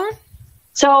smartphone?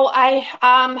 So I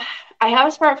have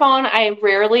a smartphone. I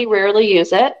rarely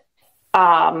use it.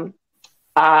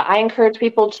 I encourage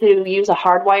people to use a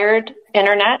hardwired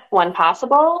internet when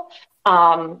possible.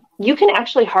 You can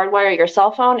actually hardwire your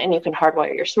cell phone, and you can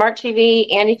hardwire your smart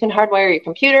TV, and you can hardwire your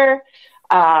computer.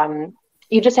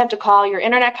 You just have to call your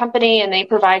internet company, and they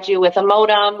provide you with a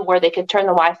modem where they can turn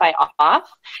the Wi-Fi off,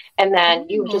 and then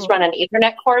you just run an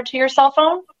Ethernet cord to your cell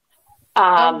phone.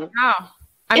 Wow.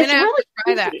 I'm going to have to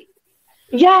try that.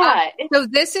 Yeah. So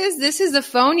this is the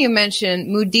phone you mentioned,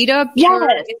 Mudita.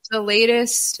 Yes. It's the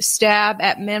latest stab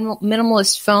at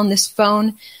minimalist phone. This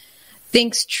phone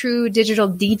thinks true digital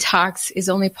detox is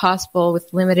only possible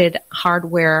with limited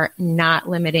hardware, not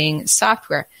limiting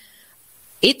software.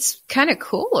 It's kind of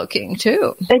cool looking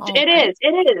too. It is.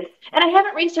 And I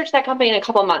haven't researched that company in a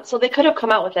couple of months, so they could have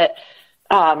come out with it.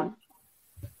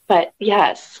 But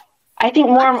yes, I think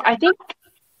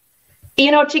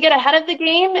to get ahead of the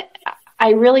game,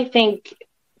 I really think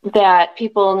that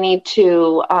people need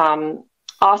to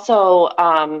also,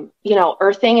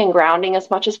 earthing and grounding as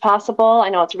much as possible. I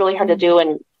know it's really hard to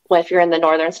do if you're in the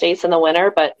northern states in the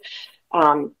winter, but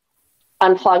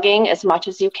unplugging as much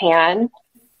as you can,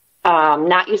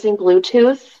 not using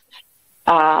Bluetooth,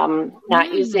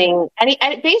 not using any,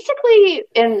 basically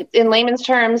in layman's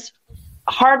terms,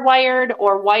 hardwired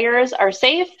or wires are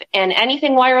safe, and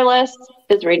anything wireless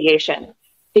is radiation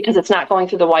because it's not going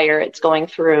through the wire; it's going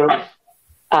through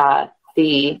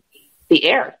the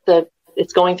air.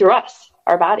 It's going through us,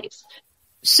 our bodies.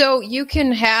 So you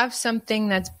can have something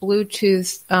that's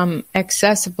Bluetooth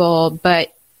accessible,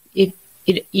 but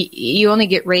you only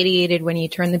get radiated when you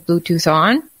turn the Bluetooth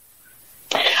on?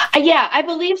 Yeah, I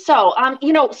believe so.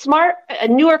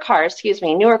 Newer cars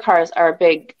are a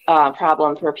big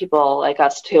problem for people like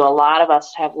us too. A lot of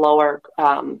us have older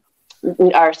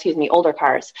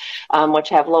cars, which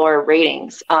have lower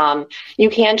ratings. You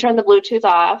can turn the Bluetooth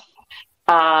off,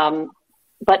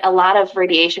 but a lot of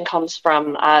radiation comes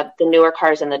from the newer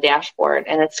cars in the dashboard,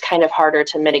 and it's kind of harder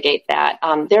to mitigate that.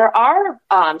 There are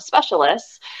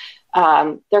specialists.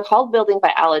 They're called building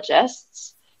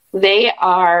biologists. They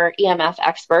are EMF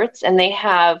experts, and they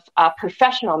have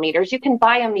professional meters. You can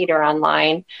buy a meter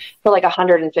online for like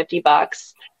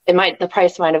 $150. The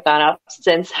price might have gone up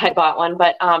since I bought one,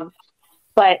 but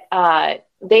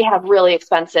they have really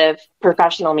expensive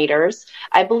professional meters.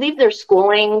 I believe their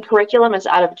schooling curriculum is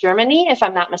out of Germany, if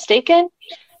I'm not mistaken.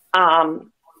 Biologist,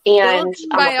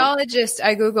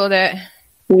 I Googled it.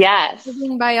 Yes.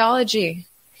 Building biology.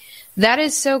 That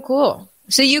is so cool.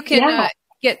 So you can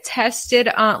get tested,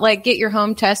 get your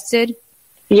home tested?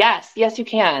 Yes, you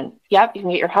can. Yep, you can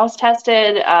get your house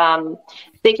tested.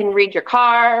 They can read your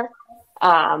car.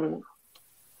 And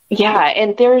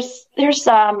there's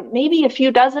maybe a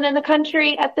few dozen in the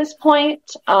country at this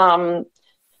point.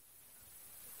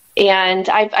 And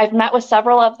I've met with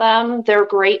several of them. They're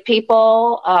great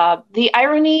people. The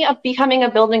irony of becoming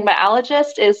a building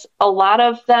biologist is a lot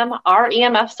of them are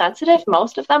EMF sensitive.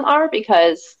 Most of them are,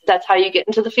 because that's how you get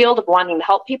into the field of wanting to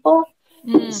help people.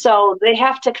 Mm. So they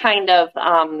have to kind of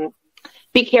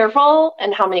be careful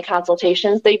in how many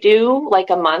consultations they do, like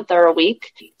a month or a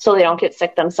week, so they don't get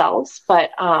sick themselves.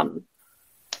 But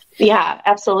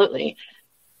absolutely.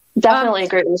 Definitely a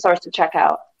great resource to check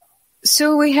out.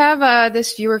 So we have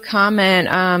this viewer comment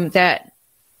that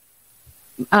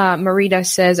Marita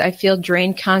says, I feel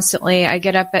drained constantly. I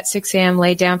get up at 6 a.m.,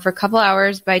 lay down for a couple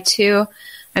hours. By 2,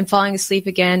 I'm falling asleep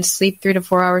again, sleep 3 to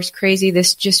 4 hours. Crazy.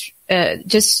 This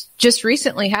just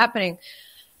recently happening.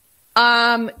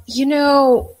 Same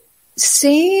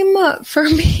for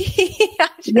me.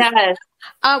 Yes.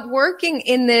 Working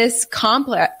in this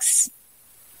complex.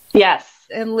 Yes.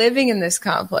 And living in this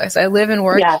complex. I live and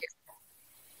work here.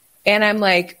 And I'm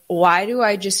like, why do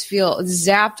I just feel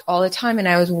zapped all the time? And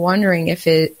I was wondering if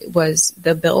it was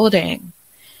the building.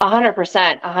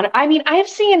 100%. I mean, I've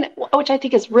seen, which I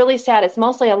think is really sad, it's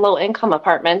mostly on low-income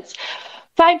apartments,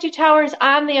 5G towers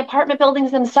on the apartment buildings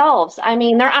themselves. I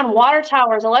mean, they're on water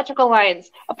towers, electrical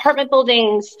lines, apartment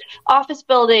buildings, office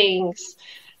buildings.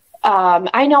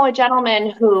 I know a gentleman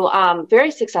who,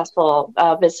 very successful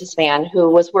businessman, who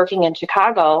was working in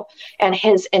Chicago, and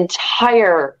his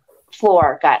entire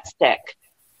floor got sick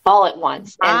all at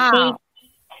once. Wow. And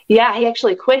he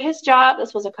actually quit his job.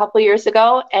 This was a couple years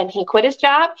ago, and he quit his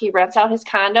job. He rents out his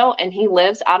condo, and he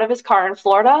lives out of his car in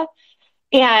Florida.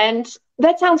 And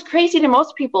that sounds crazy to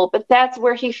most people, but that's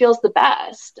where he feels the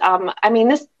best.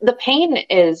 The pain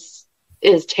is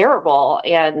terrible,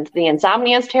 and the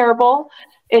insomnia is terrible.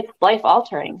 It's life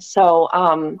altering. So,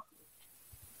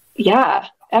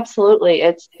 absolutely.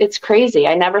 It's crazy.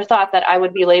 I never thought that I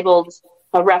would be labeled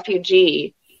a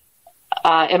refugee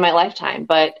in my lifetime,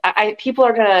 but people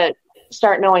are going to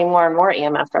start knowing more and more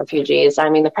EMF refugees. I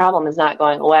mean, the problem is not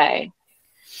going away.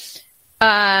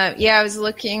 I was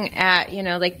looking at,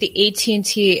 the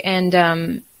AT&T and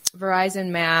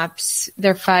Verizon maps,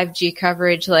 their 5G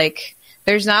coverage. Like,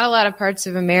 there's not a lot of parts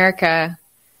of America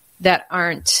that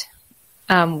aren't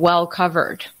well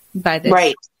covered by this.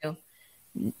 Right.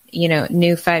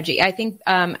 New 5G. I think,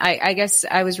 I guess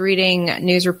I was reading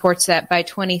news reports that by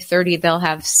 2030 they'll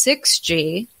have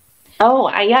 6G. Oh,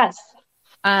 yes.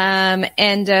 And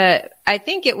I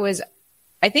think it was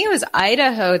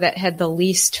Idaho that had the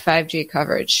least 5G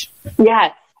coverage.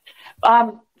 Yes.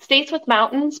 States with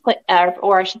mountains,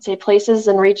 or I should say places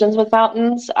and regions with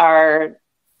mountains, are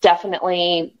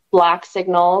definitely block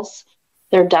signals.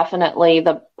 They're definitely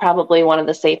probably one of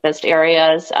the safest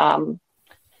areas.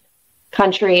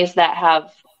 Countries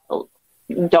that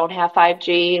don't have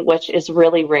 5G, which is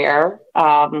really rare.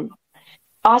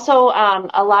 Also,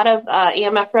 a lot of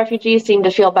EMF refugees seem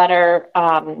to feel better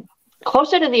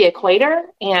closer to the equator,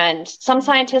 and some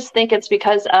scientists think it's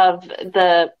because of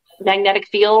the magnetic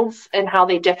fields and how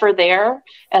they differ there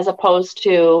as opposed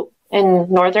to in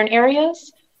northern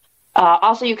areas.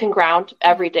 Also, you can ground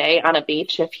every day on a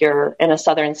beach if you're in a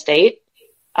southern state.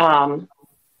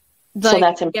 So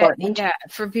that's important. Yeah.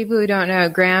 For people who don't know,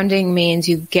 grounding means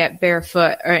you get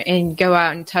barefoot and go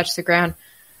out and touch the ground.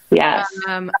 Yes.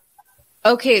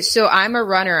 Okay. So I'm a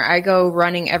runner. I go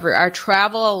running I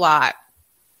travel a lot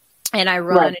and I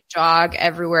run and jog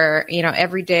everywhere.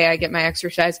 Every day I get my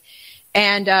exercise.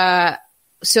 And,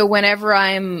 so whenever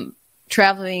I'm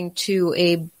traveling to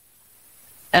a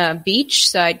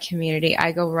beachside community,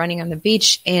 I go running on the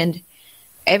beach, and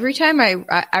every time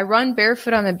I run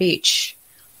barefoot on the beach,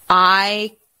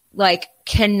 I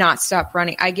cannot stop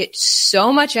running. I get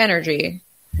so much energy.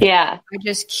 Yeah. I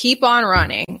just keep on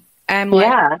running. I'm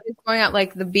going out,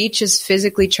 the beach is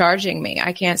physically charging me.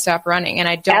 I can't stop running, and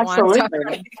I don't want to stop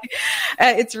running.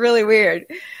 It's really weird.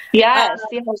 Yes,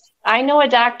 yes. I know a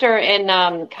doctor in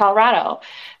Colorado.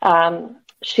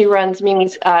 She runs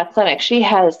Mimi's clinic. She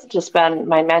has just been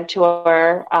my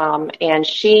mentor, and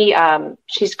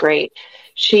she's great.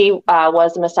 She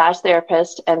was a massage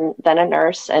therapist and then a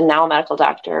nurse and now a medical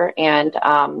doctor. And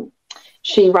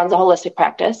she runs a holistic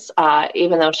practice,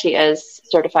 even though she is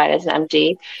certified as an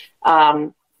MD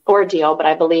or a DO, but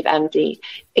I believe MD.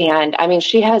 And I mean,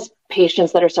 she has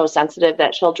patients that are so sensitive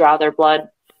that she'll draw their blood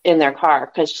in their car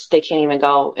because they can't even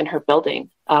go in her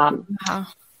building. But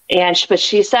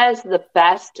she says the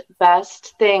best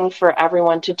thing for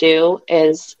everyone to do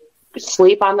is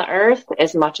sleep on the earth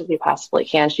as much as you possibly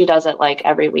can. She does it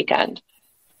every weekend.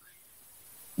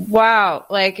 Wow.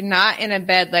 Not in a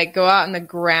bed, go out on the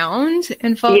ground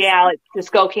and fall asleep? Yeah,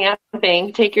 just go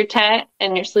camping, take your tent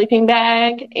and your sleeping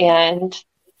bag and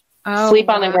sleep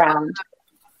on the ground.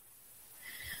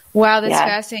 Wow, that's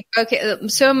fascinating. Okay,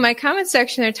 so in my comment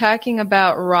section, they're talking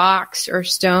about rocks or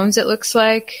stones, it looks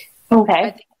like. Okay.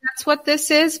 I think that's what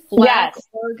this is? Black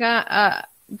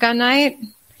orgonite?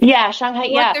 Yeah, Shanghai,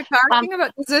 What they're talking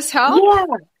about, does this help? Yeah,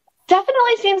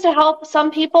 definitely seems to help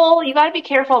some people. You got to be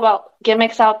careful about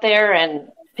gimmicks out there and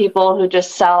people who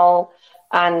just sell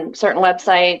on certain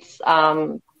websites.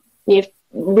 You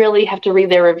really have to read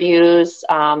their reviews.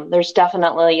 There's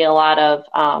definitely a lot of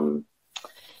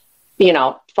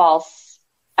false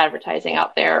advertising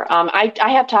out there. I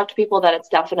have talked to people that it's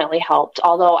definitely helped,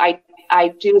 although I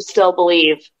do still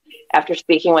believe, after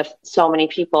speaking with so many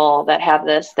people that have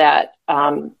this, that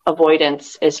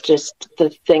avoidance is just the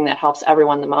thing that helps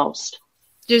everyone the most.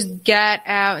 Just get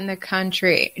out in the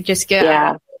country. Just get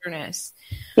out of the wilderness.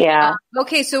 Yeah.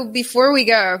 Okay, so before we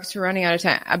go, because we're running out of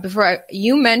time,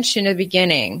 you mentioned at the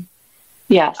beginning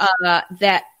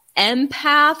that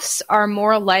empaths are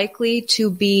more likely to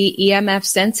be EMF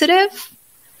sensitive?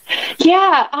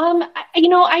 Yeah.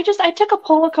 I took a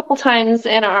poll a couple times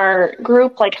in our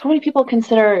group, how many people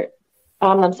consider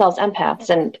themselves empaths?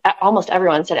 And almost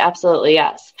everyone said absolutely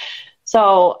yes.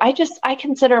 So I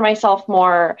consider myself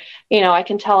more, I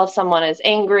can tell if someone is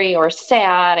angry or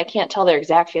sad. I can't tell their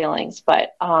exact feelings,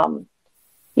 but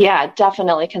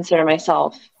definitely consider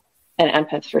myself an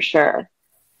empath for sure.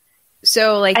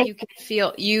 So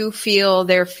you feel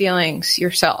their feelings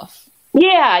yourself.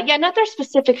 Yeah, not their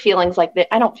specific feelings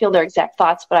I don't feel their exact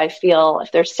thoughts, but I feel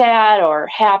if they're sad or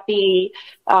happy.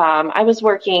 I was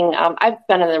working, I've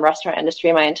been in the restaurant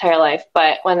industry my entire life,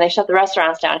 but when they shut the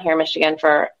restaurants down here in Michigan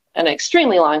for an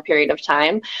extremely long period of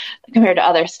time compared to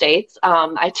other states,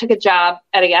 I took a job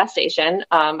at a gas station.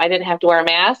 I didn't have to wear a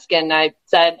mask, and I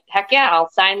said, heck yeah, I'll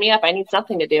sign me up. I need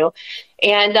something to do.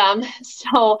 And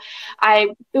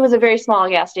it was a very small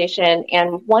gas station.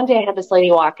 And one day I had this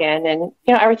lady walk in, and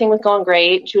everything was going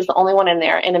great. She was the only one in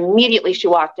there. And immediately she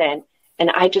walked in,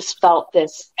 and I just felt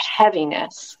this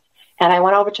heaviness. And I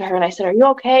went over to her and I said, are you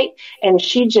okay? And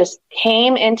she just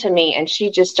came into me and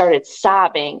she just started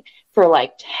sobbing for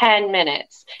 10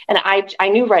 minutes. And I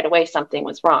knew right away something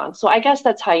was wrong. So I guess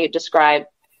that's how you describe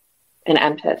an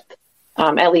empath,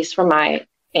 at least from my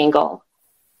angle.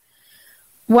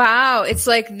 Wow. It's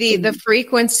the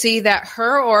frequency that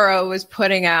her aura was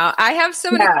putting out. I have so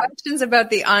many questions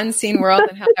about the unseen world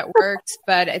and how that works,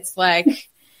 but it's I'm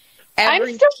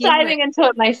still diving into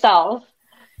it myself.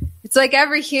 It's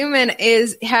every human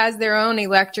has their own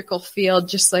electrical field,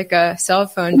 just like a cell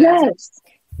phone does. Yes.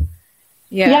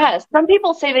 Yeah. Yes. Some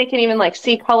people say they can even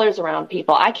see colors around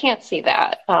people. I can't see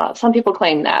that. Some people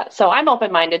claim that. So I'm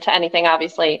open-minded to anything.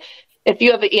 Obviously, if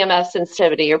you have an EMF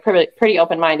sensitivity, you're pretty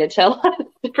open-minded to a lot of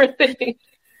different things.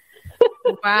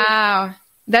 Wow.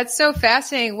 That's so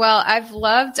fascinating. Well, I've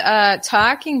loved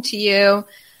talking to you.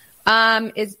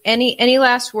 Is any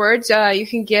last words you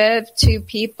can give to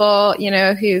people,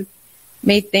 who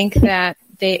may think that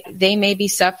they may be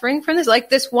suffering from this?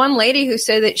 This one lady who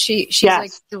said that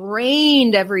she's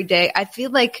drained every day. I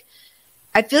feel like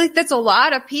that's a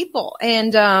lot of people,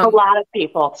 and a lot of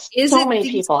people. Is so it many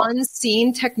these people.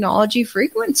 Unseen technology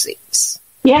frequencies?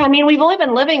 Yeah, I mean, we've only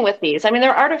been living with these. I mean,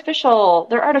 they're artificial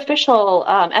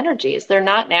energies. They're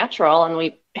not natural, and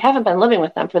we haven't been living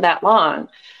with them for that long.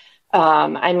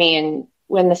 I mean,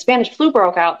 when the Spanish flu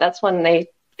broke out, that's when they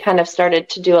kind of started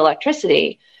to do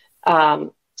electricity.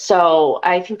 So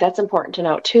I think that's important to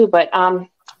note too. But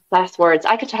last words,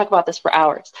 I could talk about this for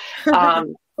hours.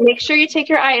 Make sure you take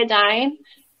your iodine.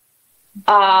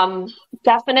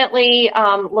 Definitely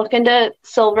look into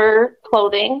silver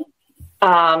clothing.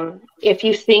 If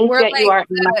you think that you are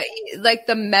like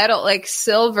the metal, like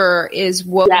silver is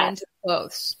woven into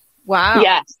clothes. Wow.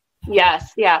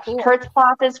 Yes. Yeah. Cool. Hertz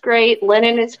cloth is great.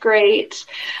 Linen is great.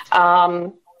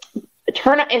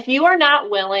 If you are not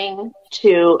willing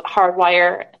to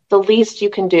hardwire, the least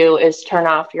you can do is turn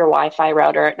off your Wi-Fi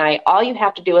router at night. All you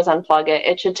have to do is unplug it.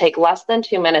 It should take less than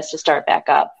 2 minutes to start back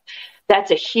up.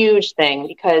 That's a huge thing,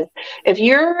 because if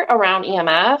you're around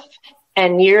EMF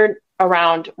and you're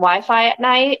around Wi-Fi at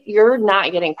night, you're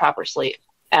not getting proper sleep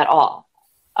at all.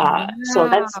 So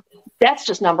that's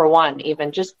just number one,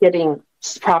 even just getting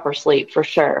proper sleep for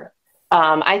sure.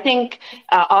 I think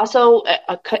also,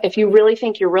 if you really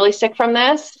think you're really sick from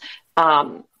this,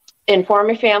 inform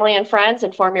your family and friends,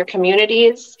 inform your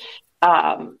communities.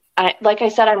 Like I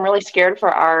said, I'm really scared for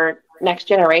our next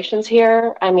generations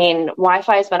here. I mean,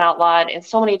 Wi-Fi has been outlawed in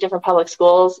so many different public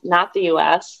schools, not the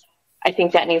U.S. I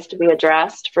think that needs to be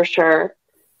addressed for sure.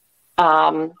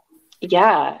 And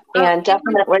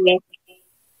definitely.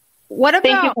 What about?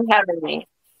 Thank you for having me.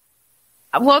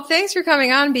 Well, thanks for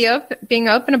coming on, being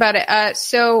open about it.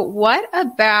 So what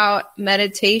about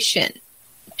meditation?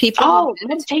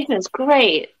 Meditation is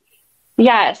great.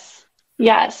 Yes.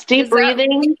 Deep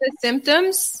breathing. The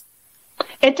symptoms?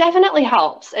 It definitely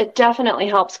helps.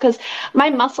 Because my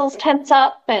muscles tense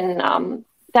up, and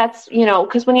that's,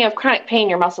 because when you have chronic pain,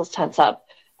 your muscles tense up.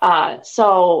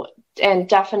 And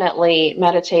definitely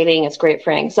meditating is great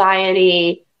for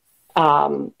anxiety.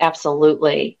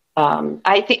 Absolutely.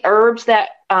 I think herbs that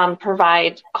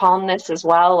provide calmness as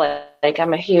well. Like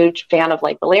I'm a huge fan of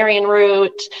like valerian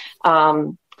root,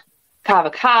 kava,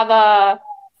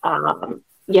 medical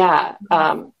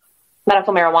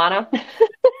marijuana.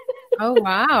 Oh,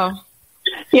 wow.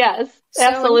 Yes,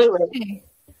 absolutely.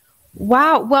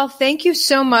 Wow. Well, thank you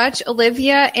so much,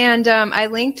 Olivia. And I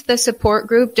linked the support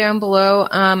group down below.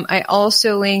 I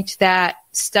also linked that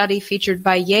study featured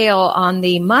by Yale on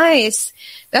the mice.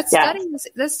 That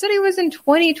study was in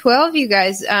 2012, you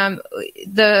guys.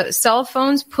 The cell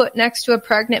phones put next to a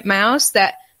pregnant mouse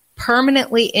that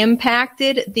permanently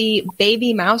impacted the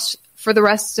baby mouse for the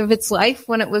rest of its life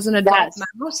when it was an adult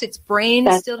mouse. Its brain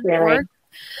still didn't work,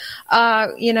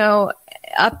 up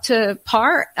to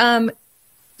par.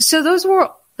 So those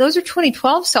are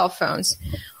 2012 cell phones.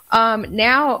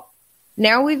 Now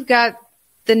we've got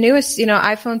the newest,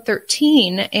 iPhone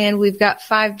 13, and we've got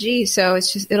 5G. So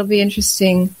it'll be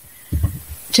interesting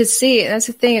to see. That's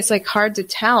the thing. It's like hard to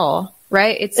tell,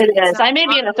 right? It is. I may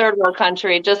be in a third world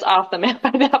country just off the map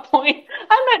by that point.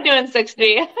 I'm not doing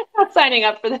 6G. I'm not signing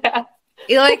up for that.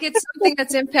 Like it's something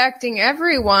that's impacting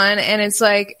everyone, and it's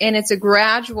a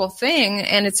gradual thing,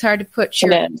 and it's hard to put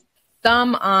your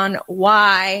thumb on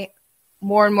why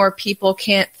more and more people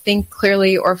can't think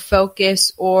clearly or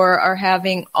focus or are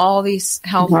having all these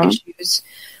health issues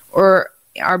or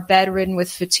are bedridden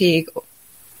with fatigue.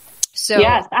 So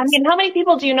yes, I mean, how many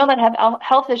people do you know that have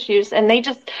health issues and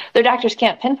their doctors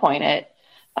can't pinpoint it?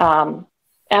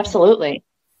 Absolutely.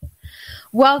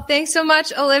 Well, thanks so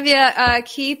much, Olivia.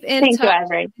 Keep in touch. Thank you,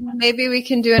 Ivory. Maybe we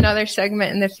can do another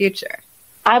segment in the future.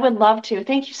 I would love to.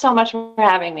 Thank you so much for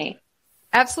having me.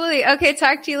 Absolutely. Okay,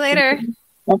 talk to you later.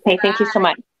 Okay, thank you so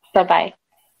much. Bye-bye.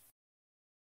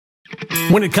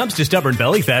 When it comes to stubborn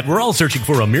belly fat, we're all searching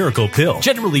for a miracle pill.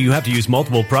 Generally, you have to use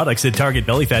multiple products that target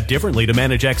belly fat differently to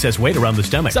manage excess weight around the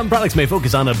stomach. Some products may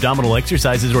focus on abdominal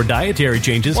exercises or dietary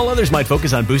changes, while others might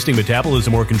focus on boosting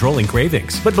metabolism or controlling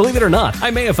cravings. But believe it or not,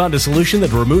 I may have found a solution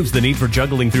that removes the need for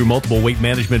juggling through multiple weight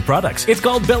management products. It's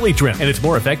called Belly Trim, and it's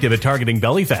more effective at targeting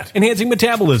belly fat, enhancing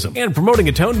metabolism, and promoting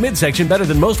a toned midsection better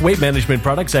than most weight management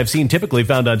products I've seen typically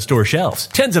found on store shelves.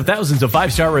 Tens of thousands of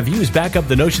 5-star reviews back up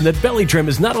the notion that Belly Trim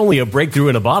is not only a breakthrough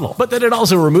in a bottle, but that it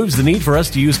also removes the need for us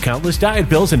to use countless diet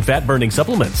pills and fat-burning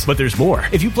supplements. But there's more.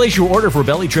 If you place your order for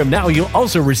Belly Trim now, you'll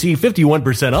also receive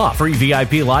 51% off, free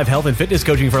VIP live health and fitness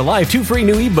coaching for life, 2 free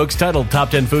new ebooks titled Top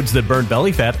 10 Foods That Burn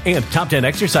Belly Fat and Top 10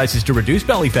 Exercises to Reduce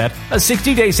Belly Fat, a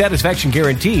 60-day satisfaction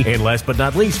guarantee, and last but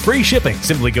not least, free shipping.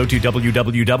 Simply go to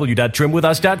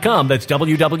www.trimwithus.com. That's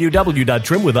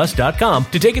www.trimwithus.com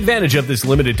to take advantage of this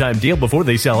limited time deal before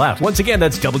they sell out. Once again,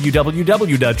 that's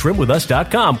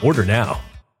www.trimwithus.com. Order now.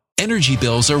 Energy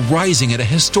bills are rising at a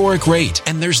historic rate,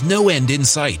 and there's no end in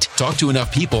sight. Talk to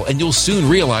enough people and you'll soon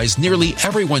realize nearly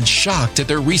everyone's shocked at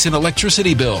their recent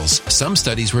electricity bills. Some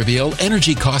studies reveal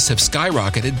energy costs have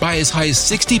skyrocketed by as high as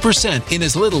 60% in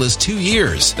as little as 2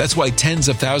 years. That's why tens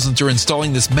of thousands are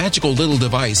installing this magical little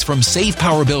device from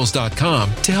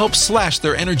SavePowerBills.com to help slash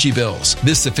their energy bills.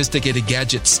 This sophisticated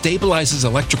gadget stabilizes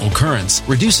electrical currents,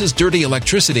 reduces dirty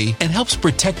electricity, and helps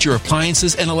protect your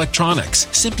appliances and electronics.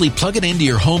 Simply plug it into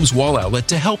your home's wall outlet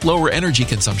to help lower energy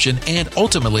consumption and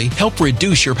ultimately help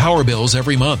reduce your power bills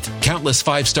every month. Countless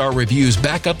 5-star reviews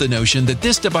back up the notion that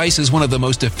this device is one of the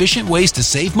most efficient ways to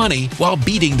save money while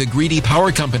beating the greedy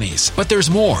power companies. But there's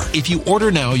more. If you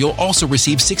order now, you'll also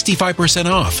receive 65%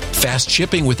 off, fast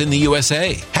shipping within the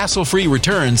USA, hassle-free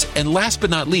returns, and last but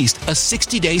not least, a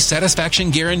 60-day satisfaction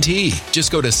guarantee. Just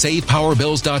go to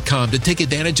SavePowerBills.com to take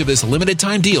advantage of this limited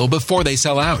time deal before they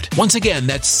sell out. Once again,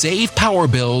 that's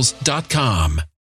SavePowerBills.com.